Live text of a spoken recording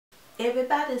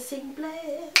Everybody sing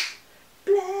bless,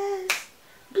 bless,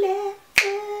 bless.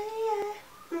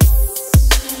 Yeah.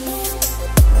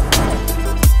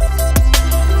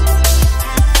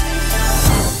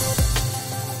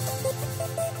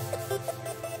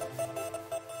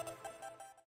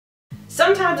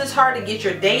 Sometimes it's hard to get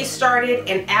your day started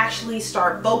and actually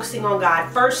start focusing on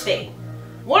God first thing.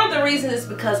 One of the reasons is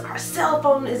because our cell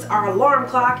phone is our alarm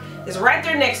clock, is right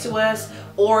there next to us,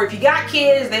 or if you got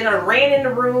kids, they done ran in the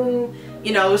room,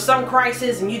 you know, some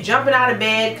crisis and you jumping out of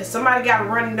bed because somebody got a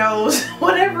runny nose,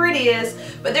 whatever it is.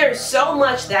 But there's so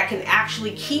much that can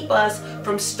actually keep us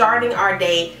from starting our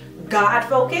day God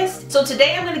focused. So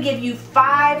today I'm going to give you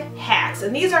 5 hacks,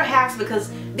 and these are hacks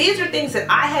because these are things that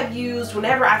I have used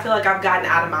whenever I feel like I've gotten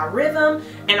out of my rhythm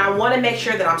and I want to make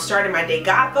sure that I'm starting my day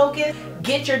God focused.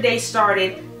 Get your day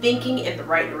started thinking in the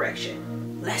right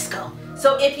direction. Let's go.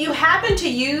 So if you happen to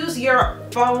use your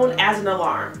phone as an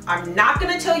alarm, I'm not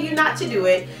going to tell you not to do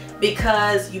it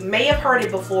because you may have heard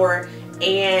it before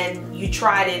and you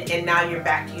tried it and now you're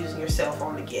back to using your cell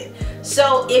phone again.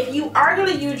 So if you are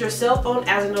going to use your cell phone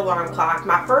as an alarm clock,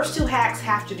 my first 2 hacks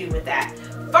have to do with that.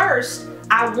 First,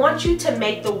 I want you to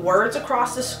make the words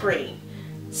across the screen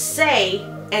say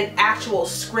an actual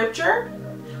scripture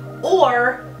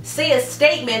or say a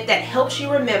statement that helps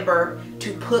you remember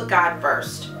to put God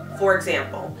first. For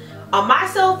example, on my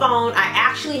cell phone, I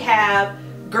actually have,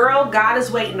 "Girl, God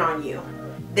is waiting on you."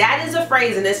 That is a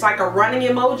phrase and it's like a running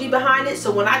emoji behind it.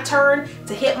 So when I turn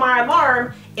to hit my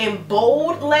alarm in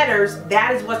bold letters,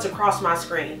 that is what's across my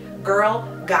screen. "Girl,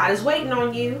 God is waiting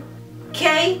on you."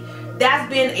 Okay?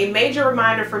 That's been a major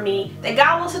reminder for me that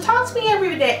God wants to talk to me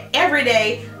every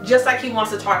day, just like He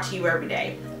wants to talk to you every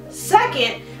day.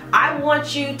 Second, I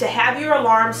want you to have your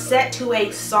alarm set to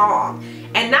a song,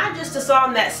 and not just a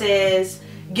song that says,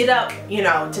 "Get up, you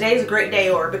know, today's a great day,"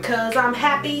 or "Because I'm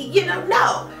happy," you know,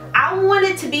 no. I want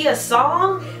it to be a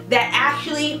song that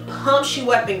actually pumps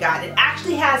you up in God. It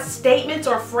actually has statements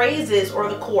or phrases or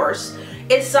the chorus.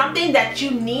 It's something that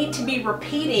you need to be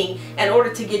repeating in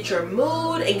order to get your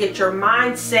mood and get your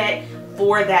mindset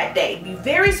for that day. Be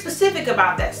very specific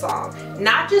about that song.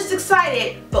 Not just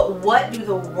excited, but what do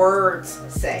the words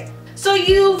say? So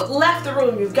you've left the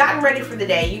room, you've gotten ready for the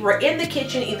day, you were in the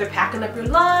kitchen either packing up your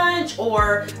lunch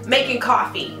or making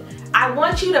coffee. I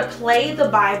want you to play the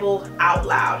Bible out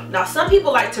loud. Now, some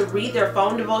people like to read their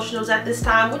phone devotionals at this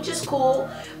time, which is cool,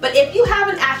 but if you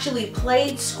haven't actually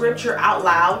played scripture out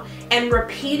loud and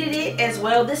repeated it as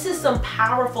well, this is some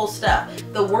powerful stuff.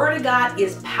 The Word of God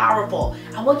is powerful.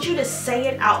 I want you to say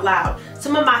it out loud.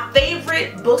 Some of my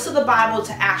favorite books of the Bible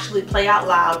to actually play out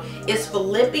loud is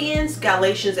Philippians,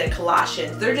 Galatians, and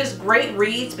Colossians. They're just great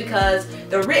reads because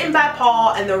they're written by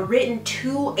Paul and they're written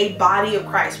to a body of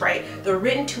Christ, right? They're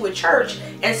written to a church,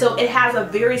 and so it has a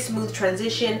very smooth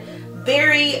transition,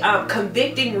 very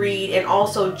convicting read, and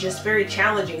also just very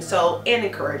challenging and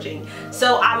encouraging.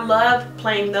 So I love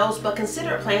playing those, but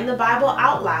consider playing the Bible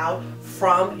out loud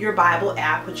from your Bible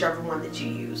app, whichever one that you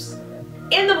use.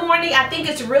 In the morning, I think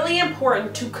it's really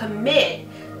important to commit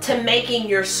to making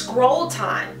your scroll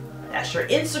time, that's your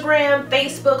Instagram,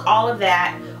 Facebook, all of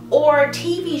that, or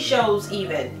TV shows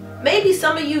even. Maybe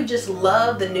some of you just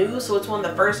love the news, so it's one of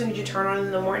the first things you turn on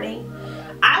in the morning.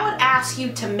 I would ask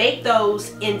you to make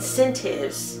those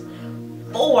incentives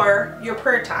for your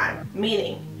prayer time,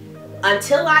 meaning,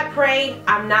 until I pray,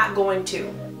 I'm not going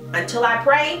to. Until I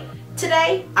pray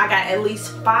today, I got at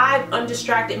least 5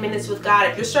 undistracted minutes with God.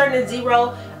 If you're starting at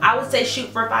 0, I would say shoot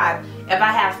for 5. If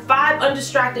I have 5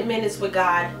 undistracted minutes with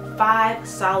God, 5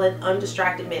 solid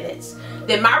undistracted minutes,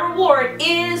 then my reward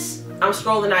is I'm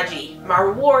scrolling IG. My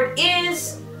reward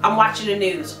is I'm watching the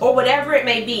news, or whatever it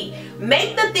may be.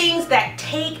 Make the things that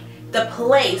take the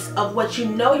place of what you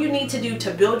know you need to do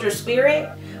to build your spirit.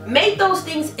 Make those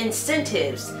things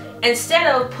incentives instead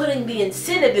of putting the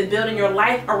incentive in building your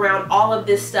life around all of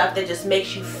this stuff that just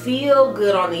makes you feel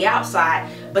good on the outside,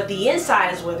 but the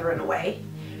inside is withering away.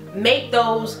 Make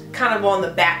those kind of on the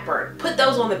back burner. Put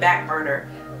those on the back burner.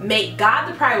 Make God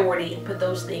the priority and put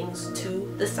those things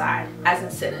to the side as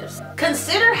incentives.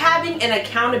 Consider having an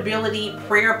accountability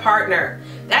prayer partner.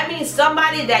 That means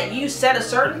somebody that you set a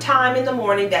certain time in the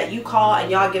morning that you call and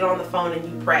y'all get on the phone and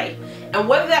you pray. And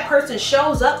whether that person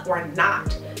shows up or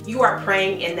not, you are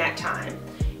praying in that time.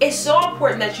 It's so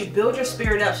important that you build your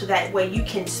spirit up so that way you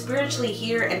can spiritually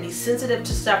hear and be sensitive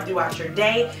to stuff throughout your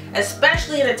day,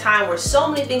 especially in a time where so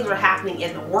many things are happening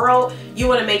in the world. You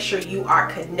want to make sure you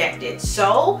are connected.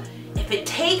 So If it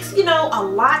takes, you know, a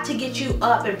lot to get you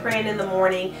up and praying in the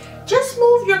morning, just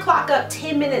move your clock up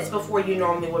 10 minutes before you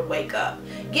normally would wake up.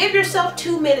 Give yourself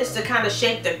 2 minutes to kind of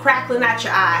shake the crackling out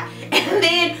your eye, and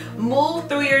then move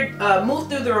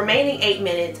through the remaining 8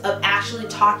 minutes of actually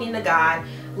talking to God,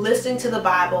 listening to the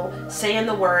Bible, saying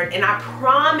the word, and I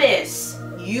promise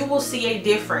you will see a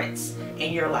difference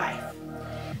in your life.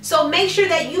 So make sure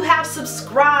that you have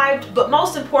subscribed, but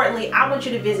most importantly, I want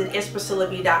you to visit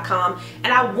ItsPriscillaB.com,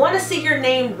 and I want to see your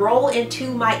name roll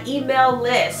into my email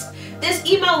list. This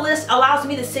email list allows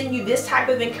me to send you this type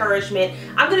of encouragement.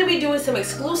 I'm going to be doing some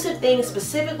exclusive things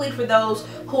specifically for those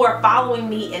who are following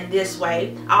me in this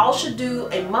way. I also do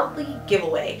a monthly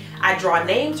giveaway. I draw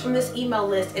names from this email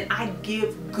list and I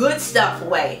give good stuff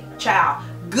away. Child,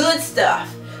 good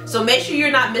stuff. So make sure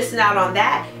you're not missing out on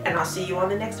that, and I'll see you on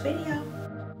the next video.